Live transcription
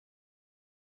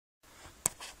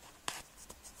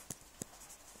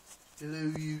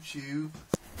Hello YouTube,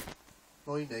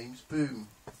 my name's Boom.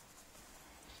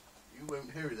 You won't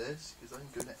hear this because I'm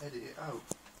going to edit it out.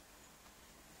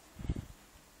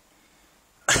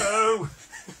 Oh!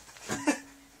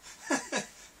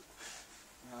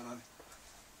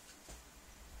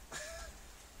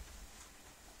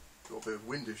 Got a bit of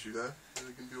wind issue there. Is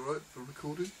it going to be alright for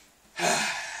recording?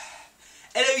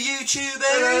 Hello YouTubers!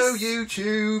 Hello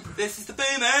YouTube! This is the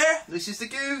Boomer! This is the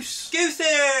Goose! Goose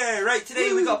here! Right,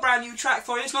 today we've got a brand new track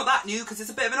for you. It's not that new because it's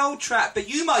a bit of an old track, but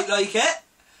you might like it,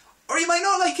 or you might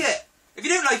not like it. If you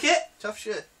don't like it, Tough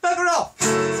shit. bugger off!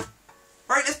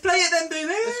 Right, let's play it then,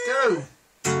 Boomer! Let's go!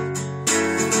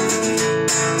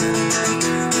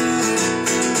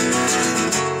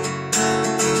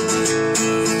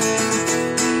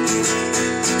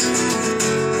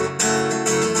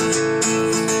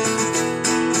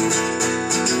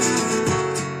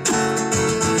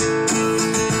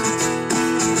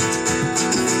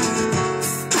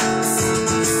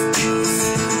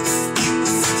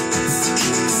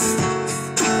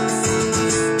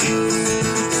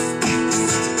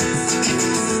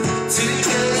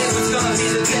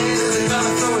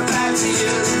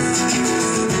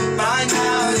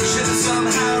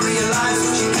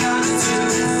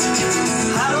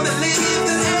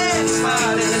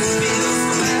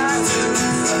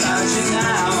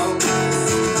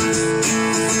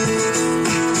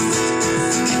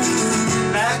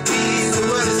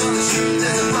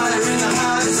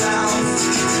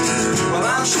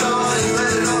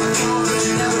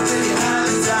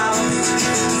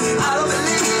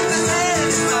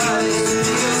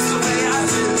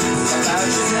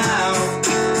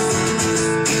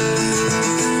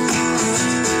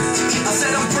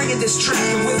 This track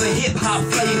with a hip-hop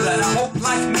flavor, and I hope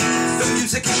like me, the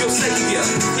music is your savior.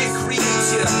 It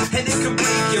creates you, and it can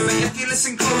break you, but if you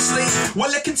listen closely, well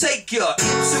it can take you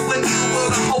into a new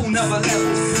world, a whole nother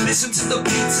level. Listen to the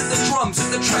beats and the drums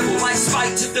and the treble, like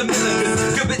Spike to the Milligan,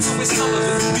 give it to his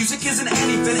Sullivan. Music isn't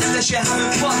anything unless you're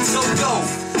having fun, so go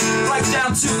right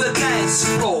down to the dance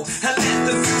floor, and let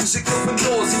the music open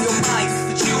doors in your mind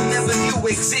that you never knew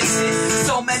existed.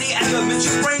 So many elements,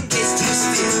 your brain gets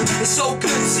twisted. It's so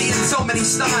good seeing so many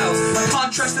styles, a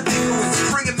contrast of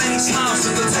influence, bringing many smiles to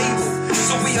the table.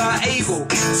 So we are able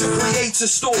to create a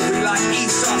story like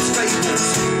Aesop's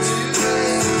fables.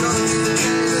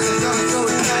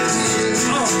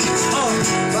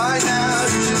 By now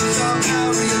you should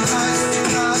somehow realize what you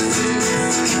gotta do.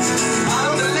 I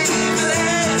don't believe that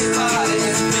anybody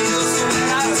feels the way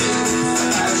I do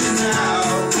about you now.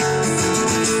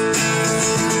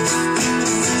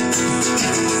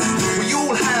 We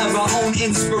all have our own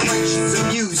inspirations and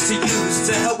muse to use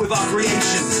to help with our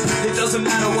creations. It doesn't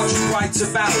matter what you write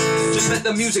about, just let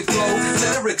the music flow,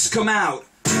 the lyrics come out.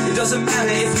 It doesn't matter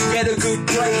if you get a good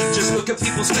grade, just look at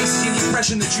people's faces and the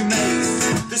impression that you made.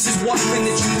 This is one thing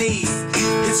that you need.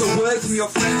 It's a word from your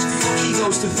friends for your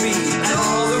egos to feed. And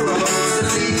all the roads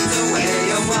that lead the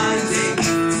way are winding,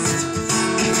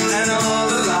 and all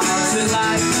the lies that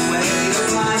light the way are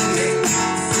blinding.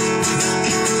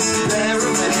 There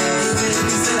are many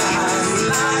things that I would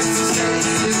like to say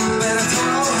to you, but I don't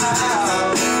know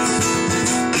how.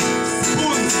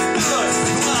 Boom, good,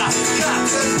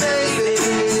 cause baby,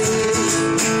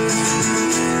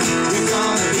 you're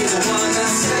gonna be the one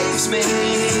that saves me.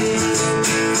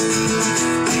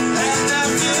 And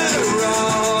after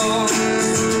all,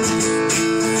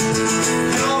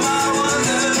 you're my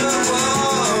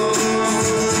Wonderwall.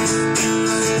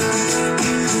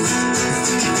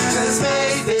 Cause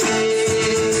baby,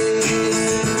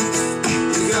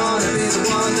 you're gonna be the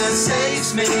one that saves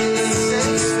me.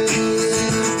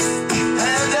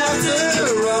 And after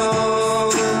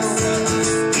all,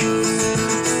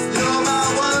 you're my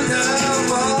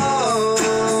Wonderwall.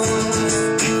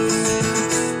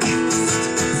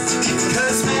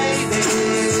 Cause maybe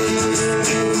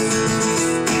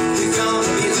you're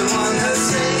gonna be the one that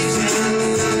saves me.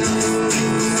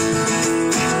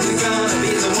 You're gonna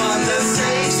be the one that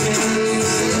saves me.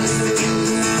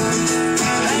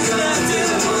 And after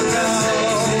the one that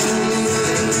saves me,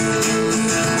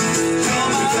 you're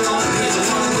gonna be the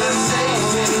one that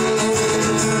saves me.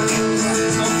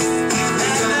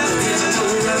 And after the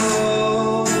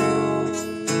Wonderwall,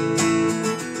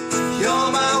 you're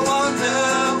my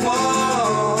Wonderwall.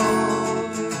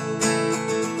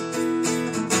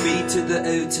 B to the O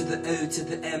to the O to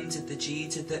the M to the G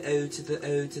to the O to the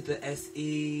O to the S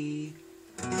E.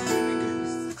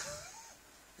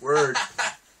 Word.